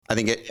I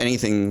think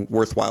anything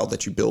worthwhile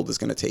that you build is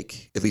going to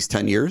take at least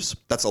 10 years.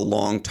 That's a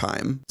long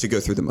time to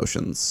go through the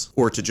motions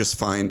or to just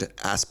find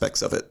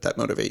aspects of it that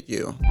motivate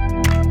you.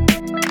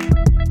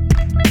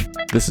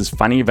 This is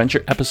Finding Your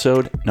Venture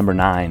episode number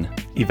 9.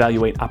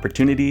 Evaluate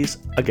opportunities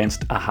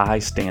against a high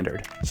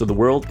standard. So the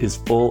world is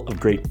full of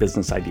great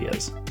business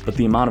ideas, but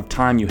the amount of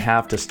time you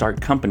have to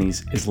start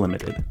companies is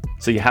limited.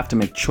 So you have to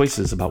make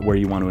choices about where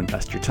you want to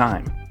invest your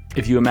time.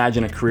 If you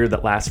imagine a career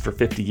that lasts for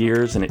 50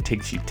 years and it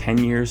takes you 10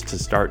 years to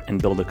start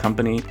and build a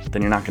company,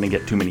 then you're not going to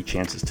get too many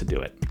chances to do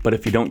it. But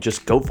if you don't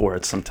just go for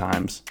it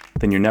sometimes,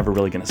 then you're never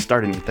really going to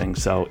start anything,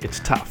 so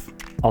it's tough.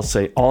 I'll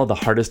say all the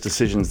hardest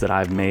decisions that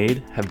I've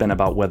made have been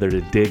about whether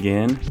to dig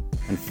in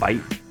and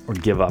fight or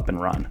give up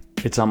and run.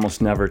 It's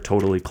almost never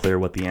totally clear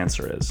what the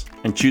answer is.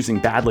 And choosing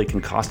badly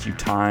can cost you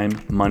time,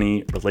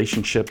 money,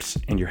 relationships,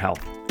 and your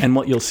health. And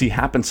what you'll see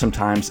happen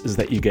sometimes is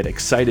that you get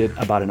excited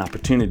about an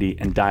opportunity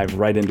and dive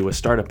right into a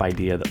startup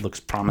idea that looks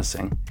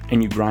promising.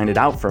 And you grind it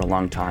out for a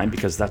long time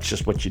because that's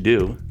just what you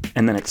do.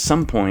 And then at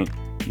some point,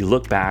 you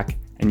look back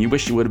and you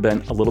wish you would have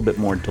been a little bit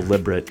more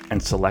deliberate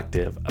and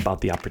selective about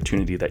the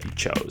opportunity that you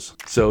chose.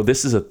 So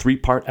this is a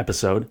 3-part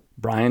episode.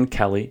 Brian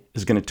Kelly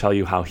is going to tell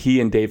you how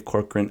he and Dave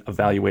Corcoran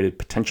evaluated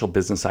potential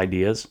business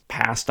ideas,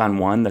 passed on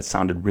one that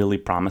sounded really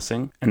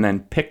promising, and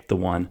then picked the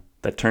one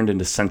that turned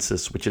into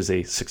Census, which is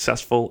a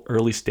successful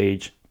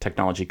early-stage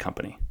technology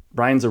company.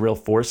 Brian's a real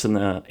force in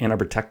the Ann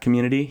Arbor tech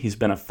community. He's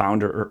been a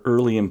founder or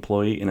early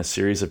employee in a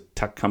series of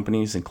tech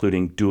companies,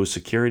 including Duo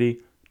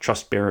Security,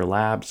 TrustBearer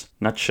Labs,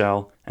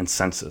 Nutshell, and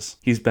Census.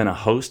 He's been a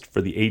host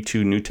for the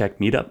A2 New Tech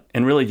Meetup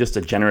and really just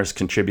a generous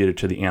contributor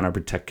to the Ann Arbor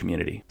tech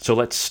community. So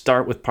let's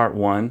start with part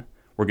 1.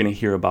 We're going to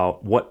hear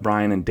about what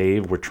Brian and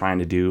Dave were trying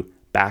to do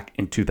back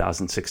in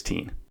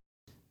 2016.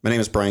 My name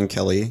is Brian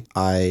Kelly.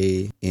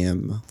 I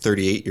am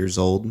 38 years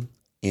old,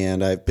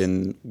 and I've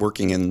been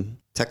working in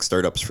tech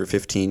startups for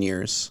 15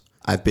 years.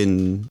 I've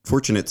been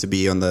fortunate to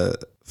be on the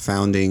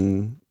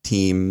founding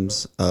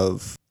teams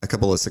of a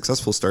couple of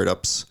successful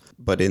startups.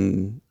 But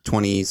in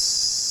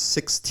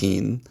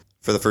 2016,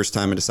 for the first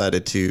time, I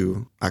decided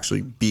to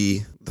actually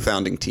be the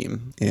founding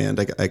team. And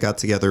I got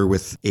together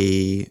with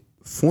a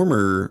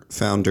former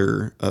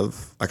founder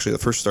of actually the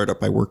first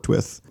startup I worked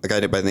with, a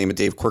guy by the name of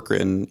Dave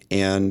Corcoran.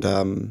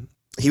 And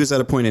he was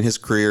at a point in his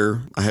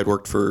career. I had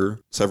worked for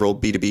several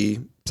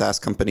B2B SaaS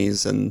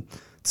companies and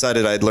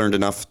decided I'd learned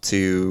enough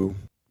to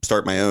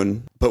start my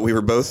own. But we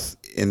were both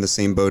in the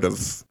same boat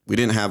of we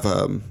didn't have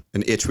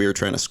an itch we were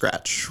trying to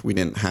scratch. We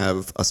didn't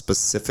have a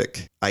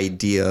specific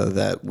idea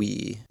that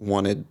we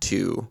wanted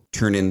to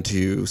turn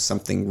into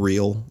something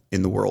real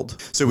in the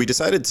world. So we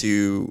decided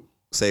to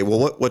say,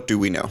 well, what do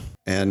we know?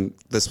 And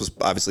this was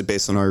obviously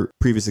based on our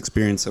previous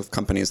experience of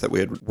companies that we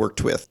had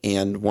worked with.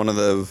 And one of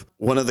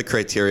the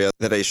criteria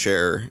that I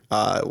share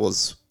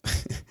was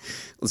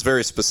it's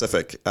very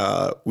specific.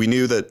 We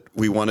knew that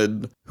we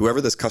wanted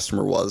whoever this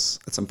customer was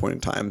at some point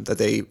in time, that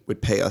they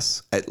would pay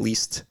us at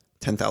least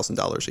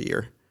 $10,000 a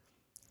year.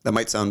 That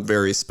might sound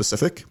very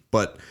specific,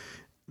 but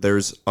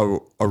there's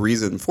a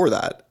reason for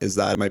that, is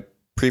that my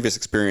previous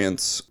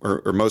experience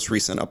or most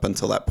recent up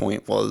until that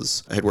point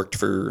was I had worked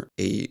for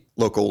a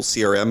local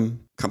CRM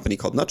company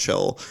called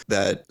Nutshell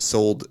that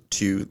sold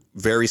to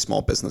very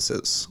small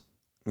businesses.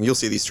 And you'll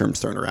see these terms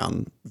thrown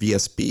around,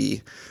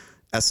 VSB,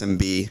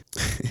 SMB.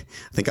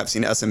 I think I've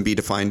seen SMB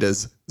defined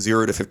as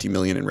 0 to 50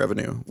 million in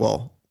revenue.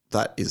 Well,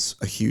 that is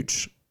a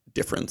huge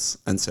difference.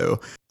 And so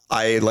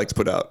I like to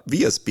put out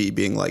VSB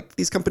being like,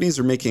 these companies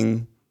are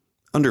making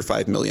under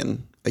 5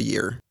 million a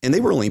year. And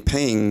they were only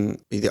paying,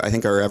 I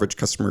think our average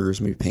customer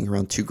is maybe paying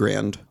around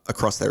 $2,000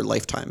 across their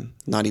lifetime,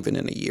 not even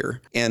in a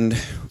year. And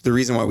the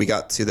reason why we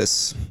got to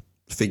this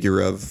figure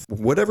of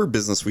whatever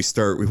business we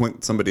start, we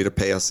want somebody to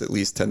pay us at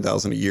least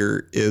 $10,000 a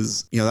year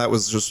is, that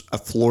was just a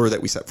floor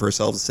that we set for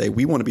ourselves to say,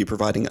 we want to be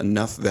providing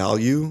enough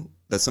value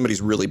that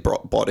somebody's really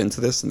bought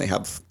into this and they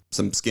have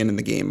some skin in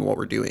the game in what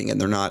we're doing.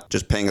 And they're not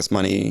just paying us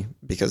money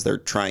because they're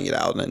trying it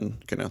out and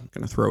gonna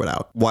throw it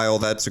out. While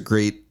that's a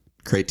great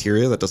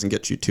criteria, that doesn't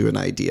get you to an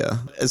idea.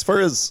 As far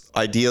as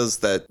ideas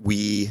that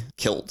we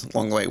killed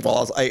along the way,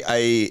 well,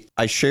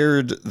 I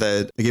shared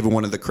that I gave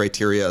one of the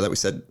criteria that we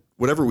said,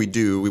 whatever we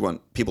do, we want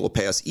people to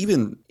pay us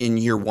even in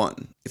year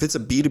one. If it's a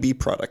B2B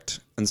product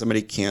and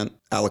somebody can't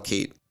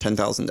allocate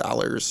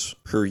 $10,000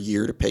 per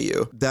year to pay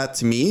you, that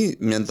to me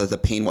meant that the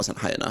pain wasn't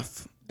high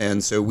enough.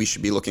 And so we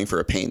should be looking for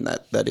a pain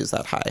that is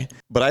that high.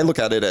 But I look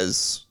at it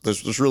as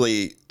there's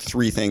really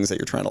 3 things that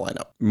you're trying to line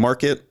up: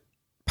 market,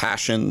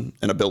 passion,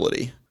 and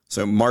ability.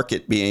 So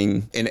market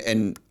being,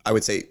 and I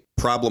would say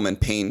problem and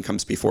pain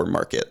comes before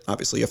market.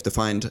 Obviously, you have to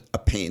find a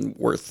pain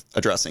worth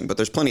addressing, but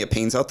there's plenty of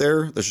pains out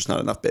there. There's just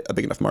not a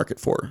big enough market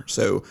for.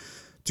 So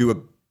do a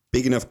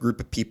big enough group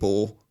of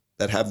people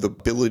that have the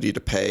ability to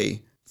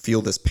pay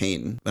feel this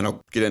pain. And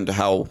I'll get into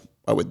how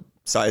I would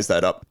size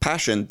that up.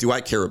 Passion, do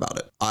I care about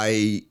it?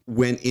 I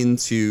went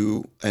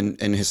into, and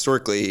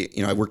historically,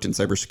 I worked in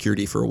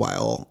cybersecurity for a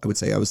while. I would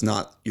say I was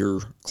not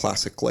your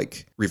classic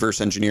like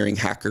reverse engineering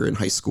hacker in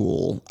high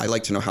school. I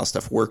like to know how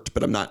stuff worked,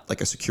 but I'm not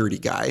like a security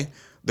guy,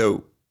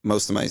 though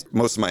most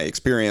of my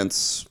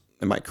experience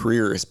in my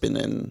career has been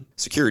in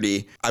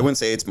security. I wouldn't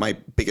say it's my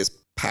biggest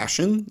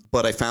passion,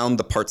 but I found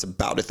the parts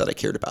about it that I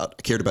cared about.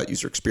 I cared about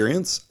user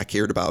experience. I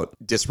cared about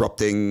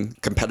disrupting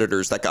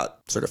competitors that got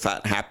sort of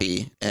fat and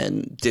happy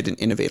and didn't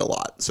innovate a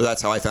lot. So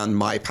that's how I found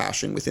my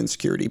passion within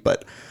security.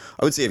 But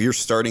I would say if you're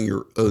starting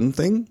your own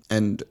thing,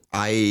 and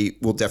I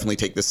will definitely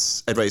take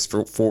this advice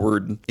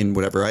forward in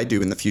whatever I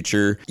do in the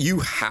future, you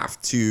have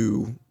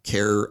to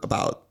care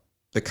about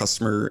the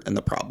customer and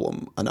the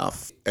problem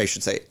enough. I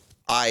should say,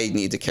 I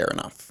need to care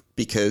enough,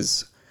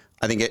 because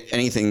I think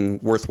anything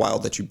worthwhile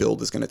that you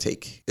build is going to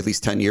take at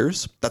least 10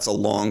 years. That's a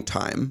long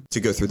time to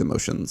go through the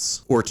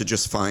motions or to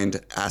just find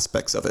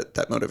aspects of it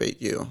that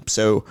motivate you.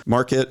 So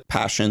market,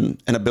 passion,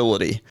 and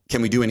ability.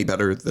 Can we do any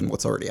better than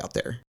what's already out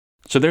there?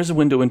 So there's a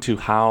window into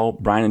how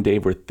Brian and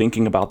Dave were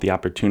thinking about the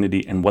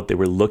opportunity and what they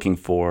were looking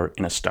for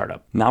in a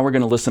startup. Now we're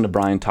going to listen to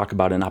Brian talk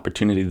about an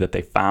opportunity that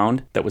they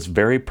found that was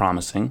very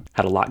promising,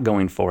 had a lot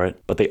going for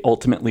it, but they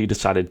ultimately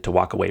decided to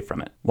walk away from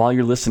it. While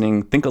you're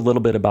listening, think a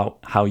little bit about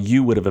how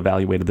you would have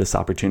evaluated this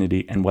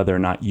opportunity and whether or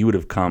not you would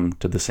have come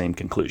to the same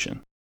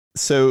conclusion.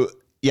 So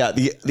yeah,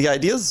 the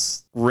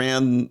ideas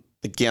ran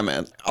the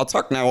gamut. I'll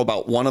talk now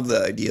about one of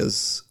the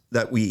ideas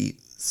that we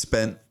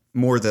spent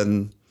more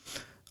than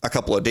a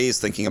couple of days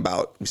thinking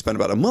about. We spent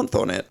about a month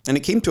on it, and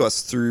it came to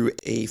us through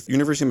a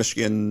University of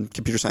Michigan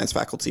computer science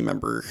faculty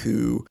member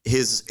who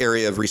his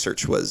area of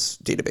research was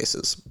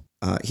databases.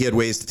 He had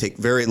ways to take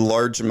very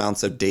large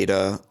amounts of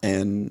data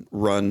and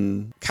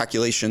run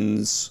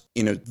calculations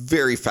in a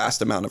very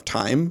fast amount of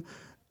time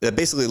that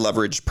basically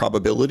leveraged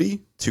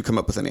probability to come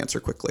up with an answer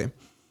quickly.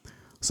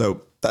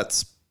 So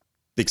that's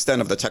the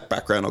extent of the tech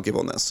background I'll give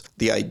on this.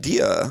 The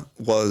idea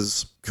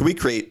was, could we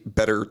create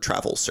better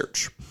travel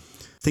search?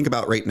 Think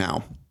about right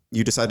now.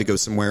 You decide to go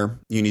somewhere.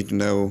 You need to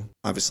know,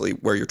 obviously,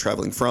 where you're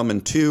traveling from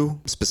and to,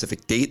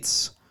 specific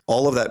dates.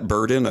 All of that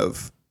burden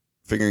of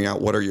figuring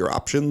out what are your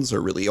options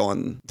are really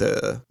on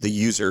the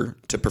user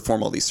to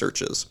perform all these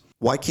searches.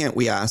 Why can't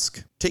we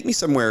ask, take me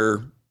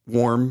somewhere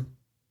warm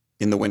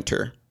in the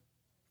winter.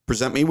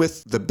 Present me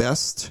with the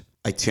best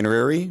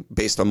itinerary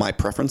based on my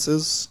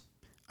preferences.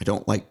 I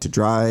don't like to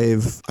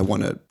drive. I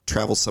want to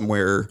travel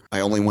somewhere. I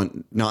only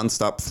want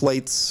nonstop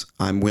flights.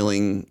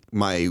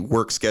 My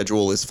work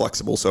schedule is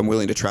flexible, so I'm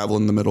willing to travel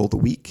in the middle of the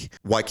week.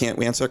 Why can't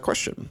we answer that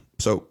question?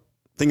 So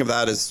think of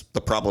that as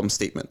the problem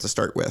statement to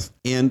start with.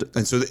 And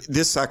so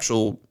this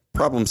actual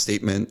problem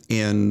statement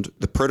and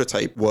the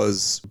prototype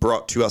was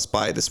brought to us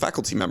by this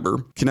faculty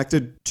member,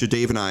 connected to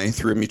Dave and I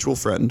through a mutual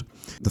friend.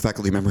 The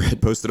faculty member had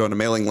posted on a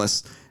mailing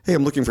list, hey,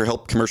 I'm looking for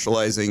help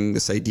commercializing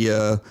this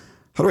idea.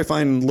 How do I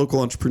find local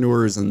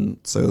entrepreneurs? And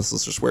so this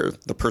is just where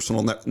the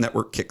personal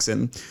network kicks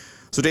in.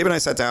 So Dave and I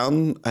sat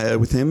down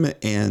with him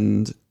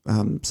and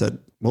said,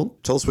 well,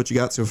 tell us what you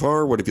got so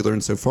far. What have you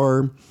learned so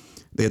far?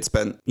 They had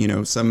spent,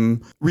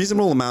 some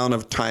reasonable amount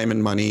of time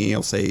and money.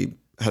 I'll say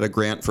had a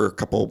grant for a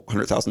couple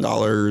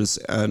 $100,000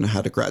 and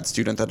had a grad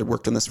student that had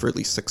worked on this for at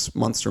least 6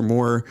 months or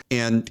more.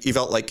 And he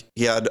felt like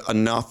he had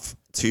enough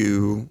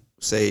to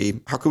say,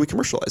 how could we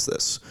commercialize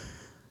this?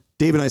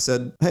 Dave and I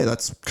said, hey,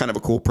 that's kind of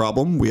a cool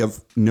problem. We have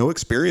no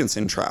experience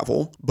in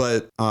travel,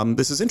 but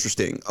this is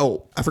interesting.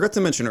 Oh, I forgot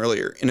to mention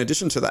earlier, in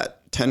addition to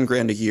that 10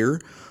 grand a year,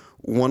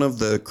 one of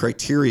the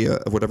criteria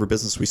of whatever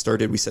business we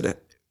started, we said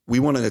we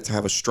wanted it to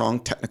have a strong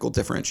technical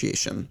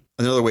differentiation.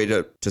 Another way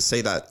to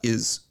say that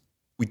is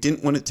we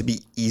didn't want it to be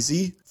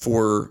easy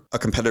for a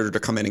competitor to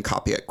come in and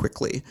copy it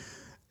quickly.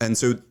 And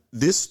so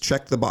this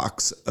checked the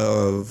box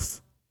of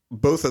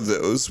both of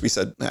those. We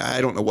said,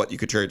 I don't know what you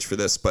could charge for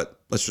this,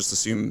 but let's just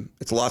assume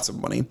it's lots of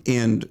money.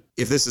 And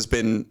if this has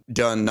been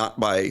done not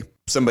by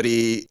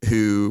somebody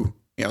who,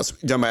 it's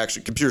done by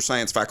actually computer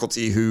science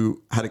faculty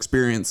who had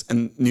experience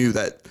and knew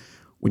that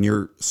when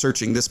you're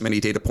searching this many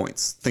data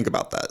points, think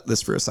about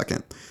this for a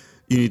second.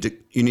 You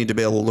need to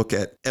be able to look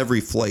at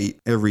every flight,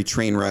 every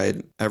train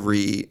ride,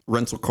 every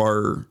rental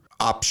car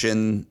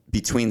option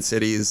between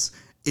cities.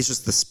 It's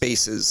just the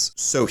space is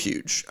so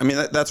huge. I mean,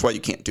 that's why you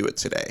can't do it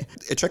today.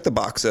 It checked the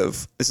box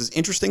of, this is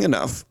interesting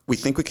enough. We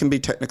think we can be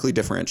technically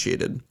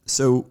differentiated.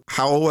 So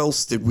how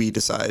else did we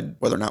decide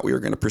whether or not we were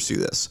going to pursue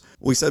this?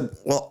 We said,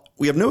 well,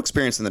 we have no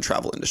experience in the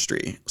travel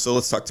industry, so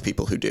let's talk to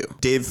people who do.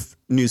 Dave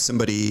knew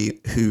somebody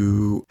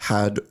who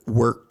had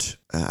worked,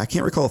 I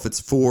can't recall if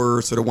it's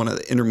for sort of one of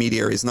the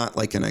intermediaries, not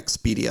like an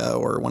Expedia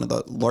or one of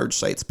the large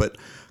sites, but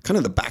kind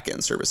of the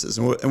back-end services.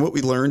 And what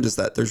we learned is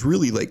that there's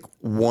really like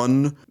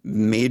one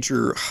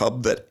major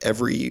hub that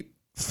every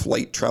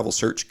flight travel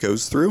search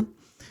goes through.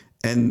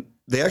 And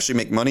they actually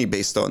make money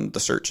based on the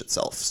search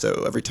itself.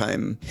 So every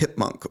time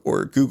Hipmunk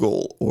or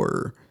Google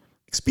or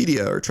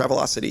Expedia or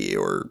Travelocity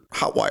or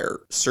Hotwire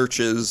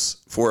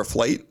searches for a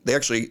flight, they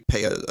actually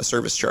pay a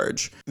service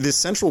charge. This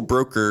central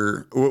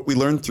broker, what we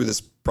learned through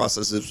this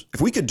process is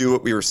if we could do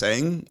what we were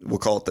saying, we'll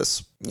call it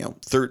this,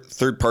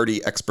 third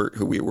party expert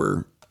who we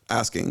were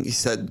asking, he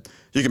said,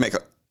 you can make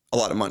a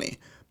lot of money,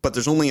 but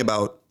there's only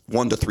about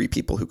 1 to 3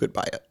 people who could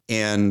buy it.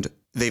 And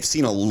they've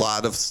seen a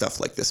lot of stuff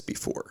like this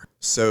before.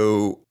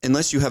 So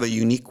unless you have a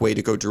unique way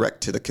to go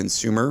direct to the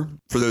consumer,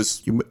 for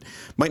those you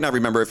might not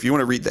remember, if you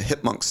want to read the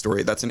Hipmunk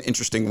story, that's an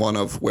interesting one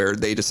of where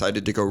they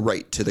decided to go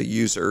right to the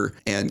user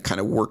and kind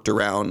of worked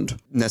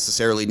around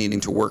necessarily needing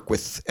to work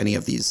with any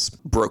of these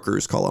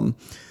brokers, call them.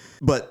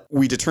 But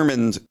we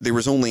determined there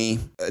was only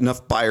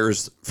enough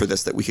buyers for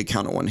this that we could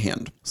count on one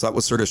hand. So that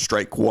was sort of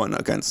strike one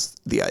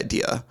against the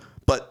idea.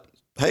 But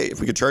hey, if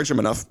we could charge them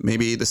enough,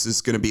 maybe this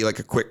is going to be like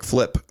a quick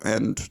flip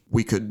and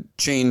we could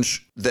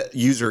change the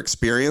user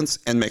experience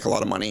and make a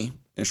lot of money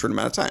in a short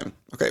amount of time.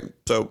 Okay,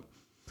 so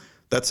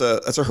that's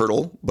a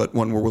hurdle, but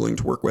one we're willing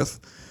to work with.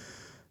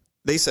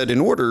 They said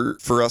in order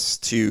for us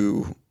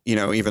to,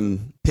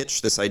 even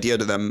pitch this idea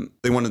to them,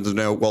 they wanted to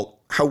know, well,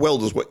 how well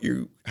does what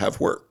you have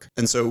work?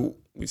 And so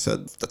we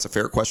said, that's a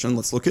fair question.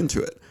 Let's look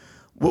into it.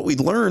 What we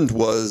learned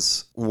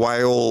was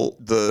while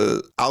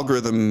the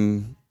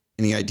algorithm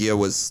and the idea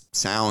was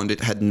sound,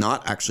 it had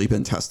not actually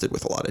been tested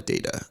with a lot of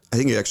data. I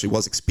think it actually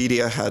was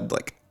Expedia had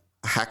like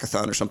a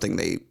hackathon or something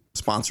they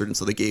sponsored. And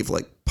so they gave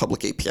like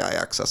public API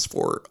access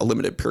for a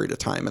limited period of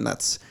time. And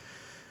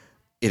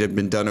it had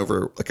been done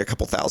over like a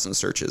couple thousand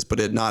searches, but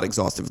it had not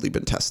exhaustively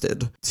been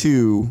tested.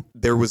 Two,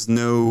 there was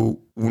no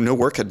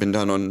work had been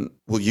done on,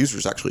 will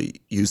users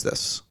actually use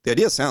this? The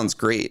idea sounds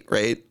great,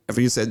 right? If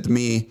you said to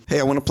me, hey,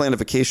 I want to plan a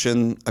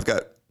vacation. I've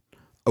got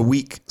a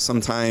week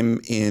sometime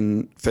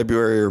in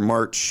February or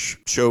March,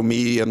 show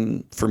me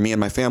and for me and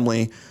my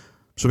family,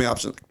 show me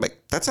options.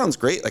 Like that sounds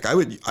great. Like I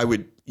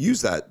would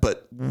use that,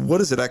 but what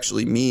does it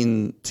actually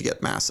mean to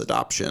get mass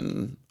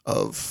adoption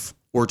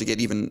or to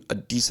get even a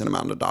decent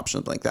amount of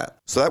adoption like that?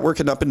 So that work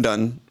had not been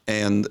done,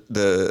 and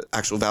the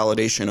actual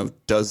validation of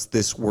does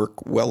this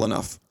work well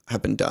enough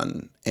have been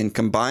done. And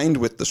combined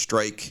with the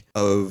strike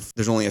of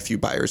there's only a few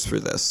buyers for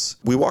this,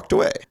 we walked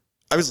away.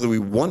 Obviously, we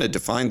wanted to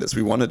find this.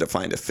 We wanted to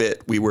find a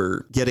fit. We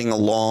were getting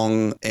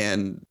along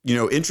and,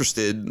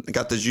 interested,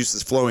 got the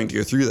juices flowing to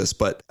go through this.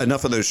 But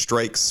enough of those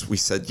strikes, we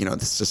said,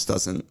 this just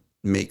doesn't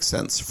make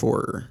sense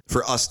for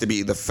us to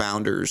be the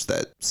founders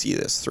that see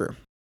this through.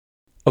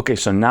 Okay,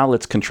 so now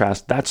let's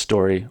contrast that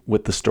story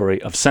with the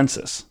story of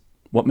Census.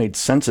 What made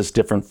Census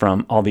different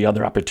from all the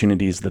other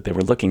opportunities that they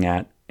were looking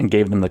at and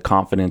gave them the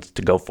confidence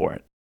to go for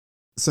it?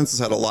 Census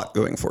had a lot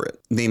going for it.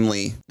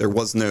 Namely, there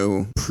was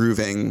no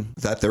proving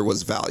that there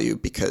was value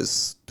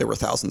because there were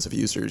thousands of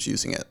users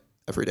using it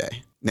every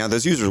day. Now,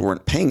 those users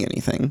weren't paying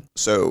anything.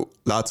 So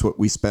that's what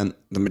we spent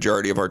the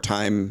majority of our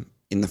time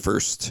in the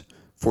first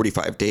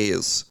 45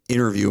 days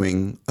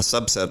interviewing a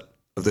subset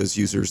of those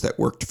users that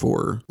worked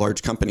for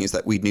large companies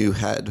that we knew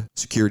had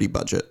security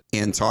budget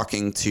and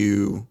talking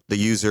to the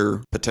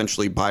user,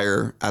 potentially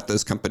buyer at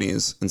those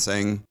companies and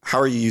saying, how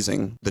are you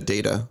using the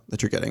data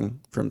that you're getting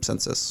from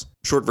Census?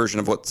 Short version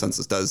of what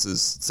Census does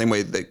is same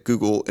way that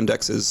Google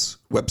indexes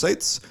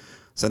websites,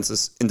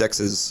 Census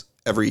indexes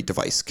every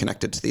device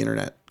connected to the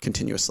internet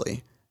continuously.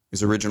 It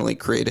was originally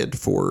created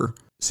for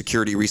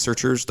security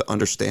researchers to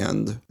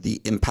understand the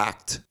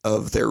impact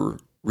of their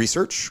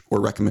research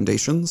or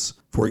recommendations.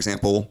 For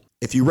example,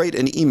 if you write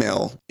an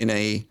email in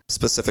a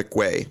specific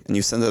way and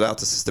you send it out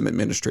to system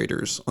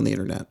administrators on the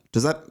internet,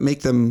 does that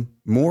make them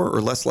more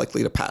or less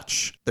likely to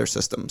patch their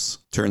systems?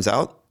 Turns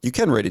out you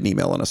can write an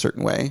email in a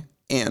certain way,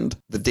 and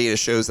the data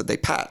shows that they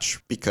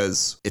patch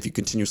because if you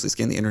continuously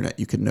scan the internet,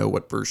 you can know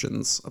what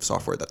versions of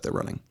software that they're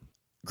running.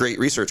 Great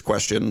research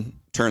question.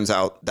 Turns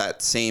out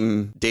that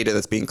same data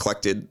that's being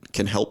collected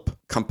can help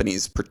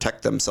companies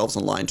protect themselves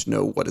online to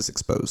know what is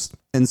exposed.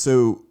 And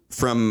so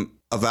from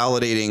a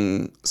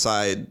validating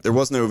side, there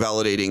was no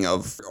validating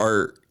of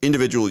our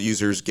individual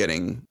users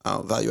getting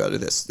value out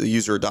of this. The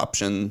user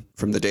adoption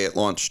from the day it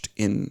launched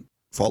in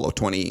fall of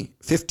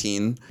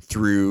 2015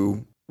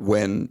 through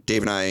when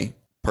Dave and I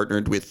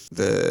partnered with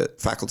the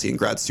faculty and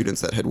grad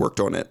students that had worked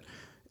on it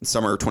in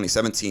summer of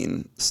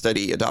 2017,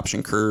 steady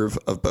adoption curve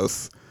of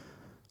both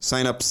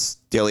signups,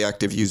 daily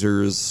active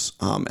users,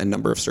 and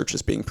number of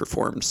searches being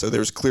performed. So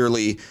there's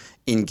clearly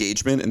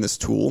engagement in this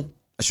tool.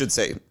 I should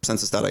say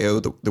Census.io,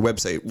 the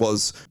website,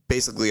 was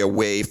basically a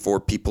way for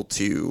people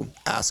to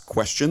ask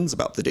questions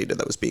about the data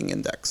that was being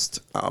indexed,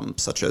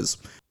 such as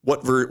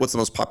what's the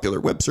most popular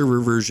web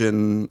server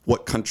version,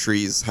 what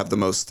countries have the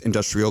most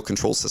industrial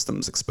control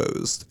systems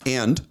exposed,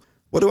 and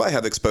what do I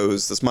have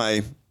exposed as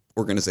my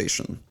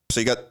organization? So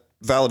you got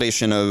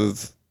validation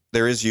of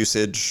there is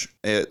usage,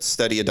 it's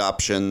steady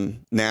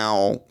adoption.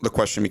 Now the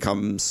question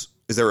becomes,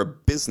 is there a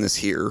business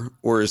here,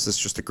 or is this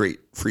just a great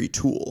free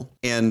tool?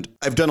 And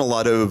I've done a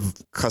lot of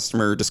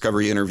customer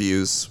discovery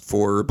interviews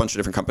for a bunch of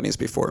different companies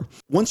before.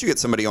 Once you get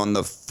somebody on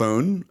the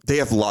phone, they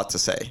have a lot to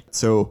say.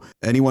 So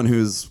anyone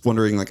who's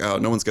wondering like, oh,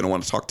 no one's going to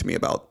want to talk to me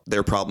about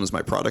their problems,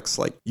 my products,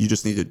 like you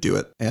just need to do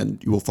it.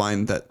 And you will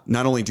find that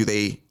not only do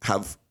they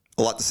have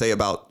a lot to say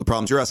about the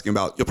problems you're asking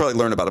about, you'll probably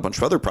learn about a bunch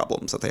of other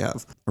problems that they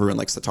have. Everyone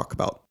likes to talk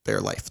about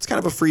their life. It's kind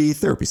of a free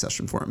therapy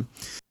session for them.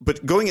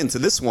 But going into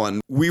this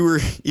one, we were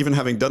even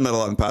having done that a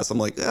lot in the past. I'm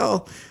like,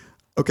 oh,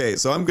 okay,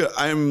 so I'm going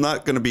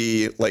to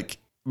be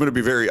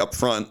very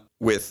upfront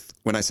with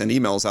when I send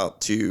emails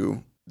out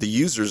to the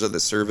users of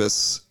this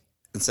service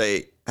and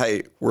say,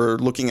 hey, we're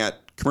looking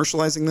at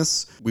commercializing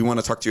this. We want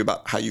to talk to you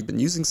about how you've been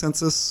using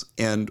Census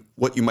and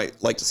what you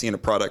might like to see in a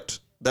product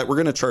that we're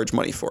going to charge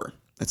money for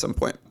at some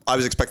point. I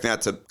was expecting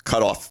that to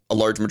cut off a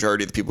large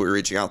majority of the people we were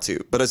reaching out to.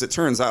 But as it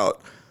turns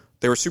out,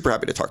 they were super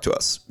happy to talk to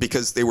us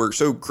because they were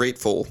so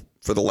grateful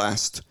for the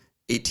last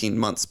 18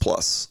 months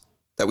plus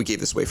that we gave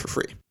this away for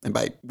free. And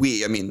by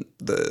we, I mean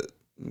the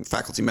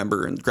faculty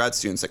member and grad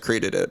students that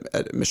created it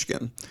at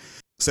Michigan.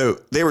 So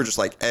they were just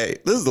like, hey,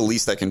 this is the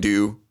least I can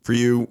do for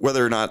you,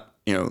 whether or not,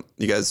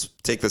 you guys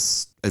take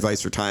this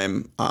advice or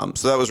time.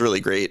 So that was really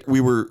great.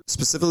 We were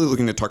specifically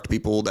looking to talk to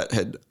people that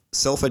had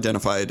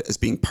self-identified as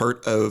being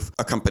part of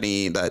a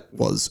company that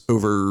was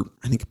over,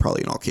 I think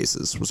probably in all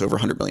cases, was over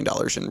 $100 million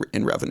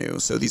in revenue.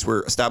 So these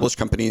were established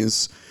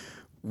companies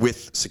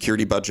with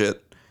security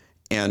budget.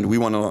 And we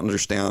want to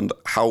understand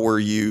how were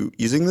you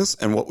using this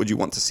and what would you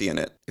want to see in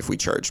it if we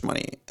charged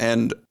money.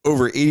 And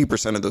over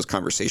 80% of those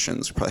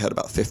conversations, we probably had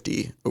about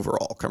 50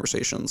 overall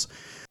conversations.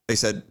 They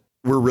said,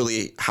 we're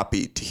really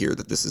happy to hear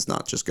that this is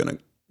not just going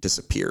to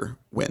disappear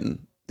when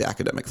the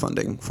academic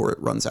funding for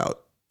it runs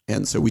out.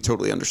 And so we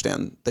totally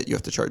understand that you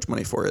have to charge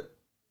money for it.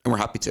 And we're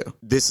happy to.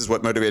 This is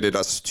what motivated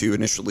us to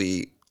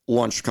initially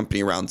launch a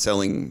company around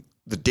selling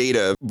the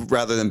data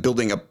rather than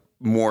building a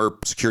more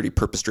security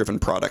purpose-driven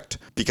product,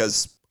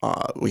 because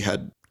we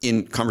had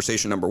in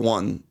conversation number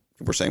one,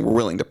 we're saying we're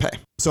willing to pay.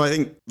 So I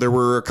think there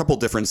were a couple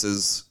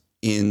differences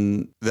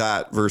in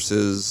that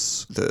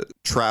versus the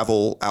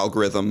travel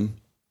algorithm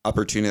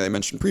opportunity I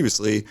mentioned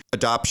previously.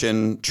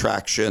 Adoption,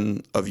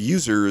 traction of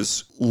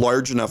users,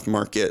 large enough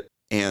market,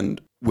 and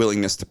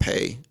willingness to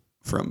pay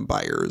from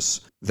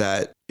buyers.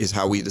 That is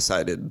how we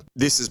decided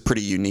this is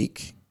pretty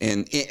unique.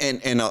 And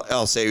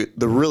I'll say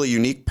the really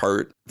unique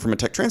part from a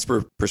tech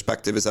transfer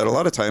perspective is that a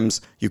lot of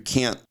times you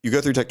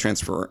go through tech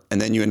transfer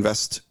and then you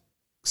invest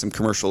some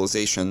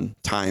commercialization,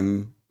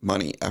 time,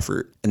 money,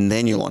 effort, and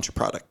then you launch a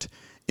product.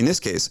 In this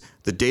case,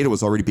 the data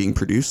was already being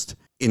produced.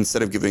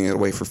 Instead of giving it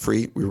away for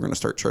free, we were going to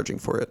start charging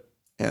for it.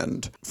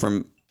 And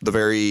from the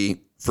very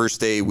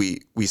first day we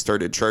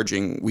started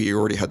charging, we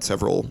already had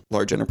several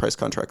large enterprise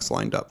contracts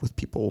lined up with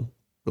people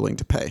willing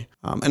to pay.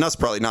 And us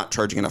probably not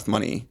charging enough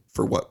money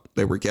for what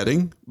they were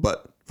getting,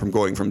 but from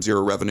going from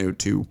zero revenue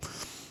to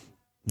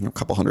a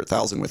couple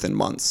 100,000 within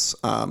months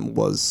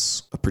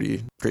was a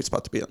pretty great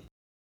spot to be in.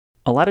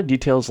 A lot of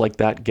details like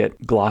that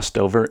get glossed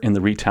over in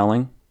the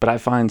retelling, but I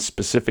find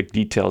specific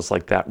details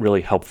like that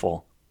really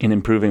helpful in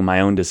improving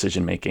my own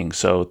decision making.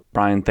 So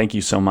Brian, thank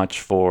you so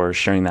much for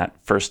sharing that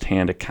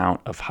firsthand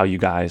account of how you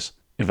guys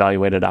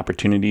evaluated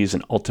opportunities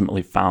and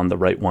ultimately found the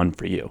right one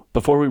for you.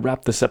 Before we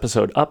wrap this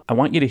episode up, I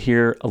want you to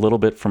hear a little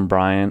bit from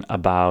Brian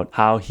about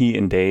how he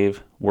and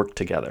Dave work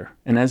together.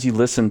 And as you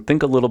listen,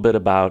 think a little bit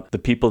about the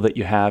people that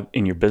you have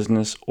in your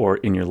business or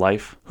in your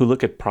life who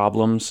look at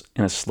problems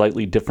in a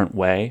slightly different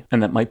way,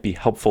 and that might be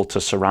helpful to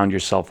surround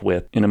yourself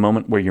with in a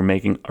moment where you're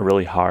making a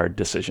really hard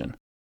decision.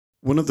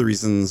 One of the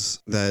reasons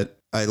that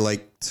I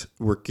liked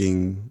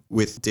working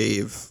with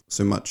Dave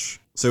so much.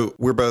 So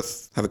we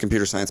both have a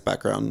computer science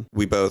background.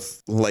 We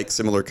both like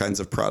similar kinds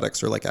of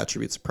products or like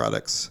attributes of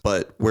products.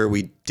 But where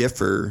we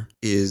differ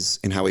is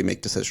in how we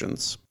make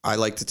decisions. I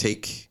like to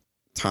take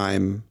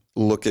time,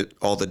 look at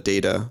all the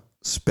data,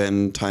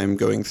 spend time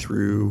going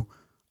through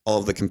all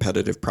of the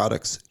competitive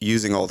products,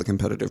 using all the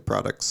competitive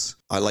products.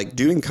 I like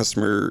doing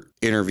customer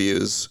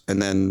interviews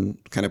and then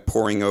kind of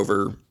poring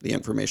over the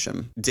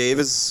information. Dave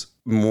is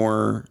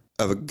more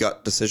of a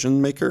gut decision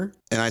maker.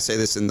 And I say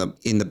this in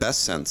the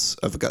best sense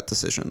of gut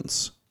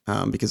decisions,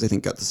 because I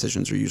think gut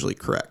decisions are usually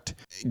correct.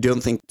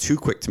 Don't think too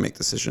quick to make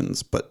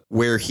decisions, but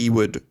where he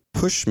would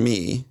push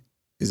me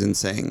is in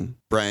saying,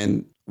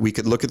 Brian, we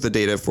could look at the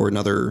data for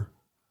another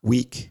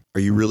week.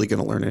 Are you really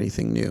going to learn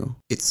anything new?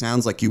 It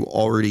sounds like you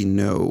already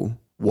know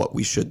what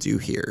we should do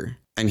here.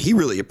 And he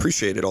really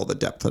appreciated all the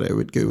depth that I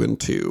would go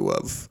into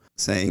of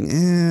saying,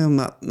 I'm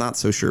not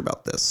so sure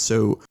about this.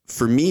 So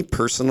for me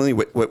personally,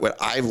 what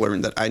I've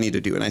learned that I need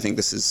to do, and I think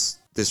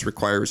this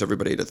requires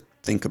everybody to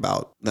think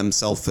about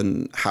themselves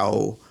and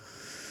how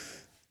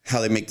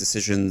they make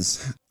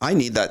decisions. I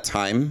need that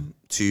time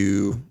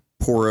to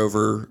pour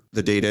over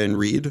the data and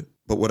read.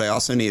 But what I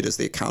also need is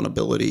the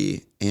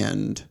accountability,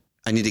 and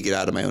I need to get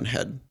out of my own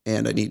head.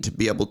 And I need to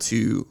be able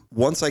to,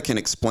 once I can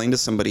explain to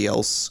somebody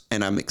else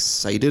and I'm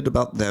excited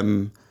about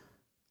them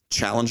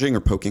challenging or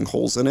poking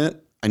holes in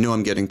it, I know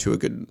I'm getting to a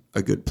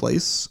good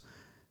place.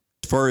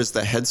 As far as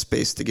the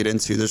headspace to get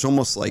into, there's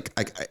almost like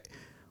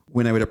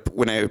when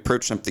I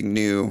approach something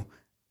new,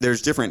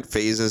 there's different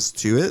phases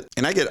to it,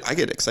 and I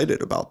get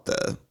excited about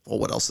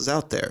what else is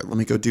out there. Let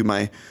me go do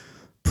my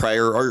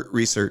prior art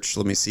research.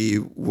 Let me see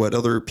what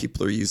other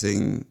people are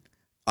using.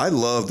 I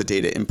love the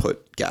data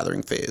input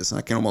gathering phase, and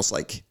I can almost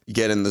like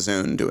get in the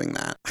zone doing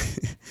that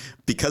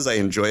because I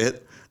enjoy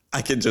it.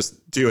 I can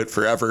just do it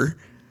forever,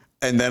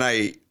 and then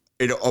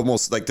it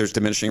almost like there's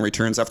diminishing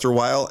returns after a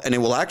while. And it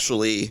will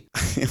actually,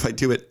 if I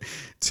do it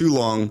too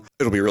long,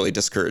 it'll be really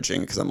discouraging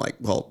because I'm like,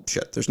 well,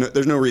 shit,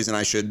 there's no reason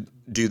I should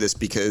do this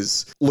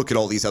because look at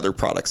all these other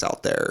products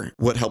out there.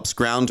 What helps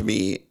ground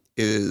me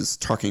is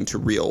talking to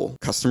real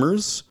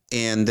customers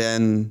and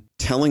then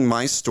telling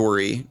my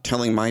story,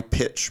 telling my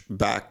pitch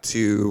back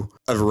to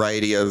a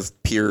variety of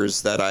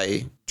peers that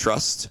I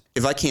trust.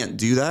 If I can't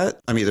do that,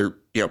 I'm either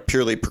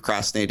purely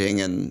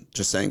procrastinating and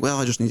just saying, well,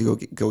 I just need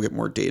to go get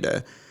more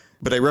data.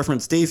 But I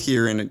referenced Dave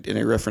here, and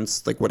I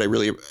referenced like what I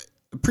really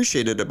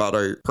appreciated about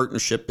our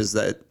partnership is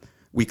that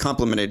we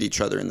complemented each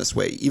other in this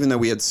way. Even though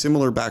we had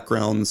similar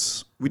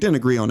backgrounds, we didn't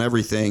agree on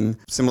everything,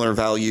 similar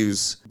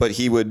values, but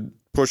he would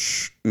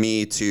push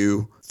me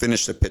to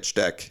finish the pitch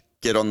deck,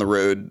 get on the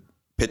road,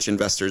 pitch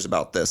investors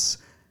about this,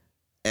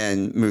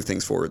 and move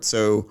things forward.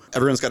 So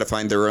everyone's got to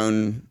find their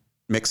own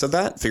mix of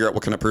that, figure out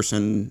what kind of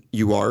person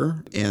you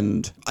are.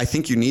 And I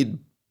think you need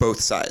both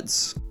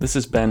sides. This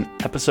has been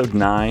episode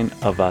 9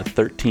 of a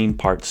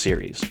 13-part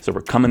series, so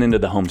we're coming into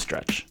the home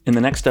stretch. In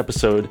the next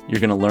episode, you're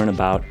going to learn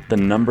about the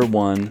number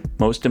one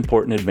most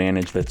important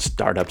advantage that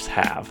startups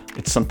have.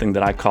 It's something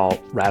that I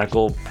call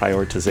radical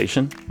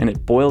prioritization, and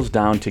it boils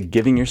down to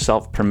giving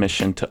yourself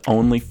permission to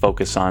only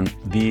focus on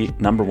the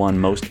number one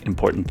most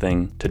important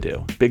thing to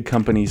do. Big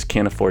companies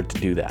can't afford to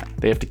do that.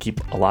 They have to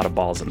keep a lot of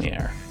balls in the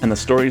air. And the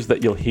stories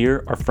that you'll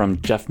hear are from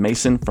Jeff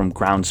Mason from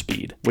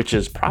Groundspeed, which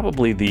is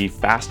probably the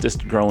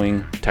fastest growing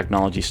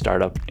technology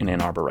startup in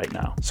Ann Arbor right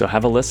now. So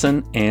have a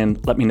listen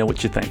and let me know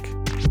what you think.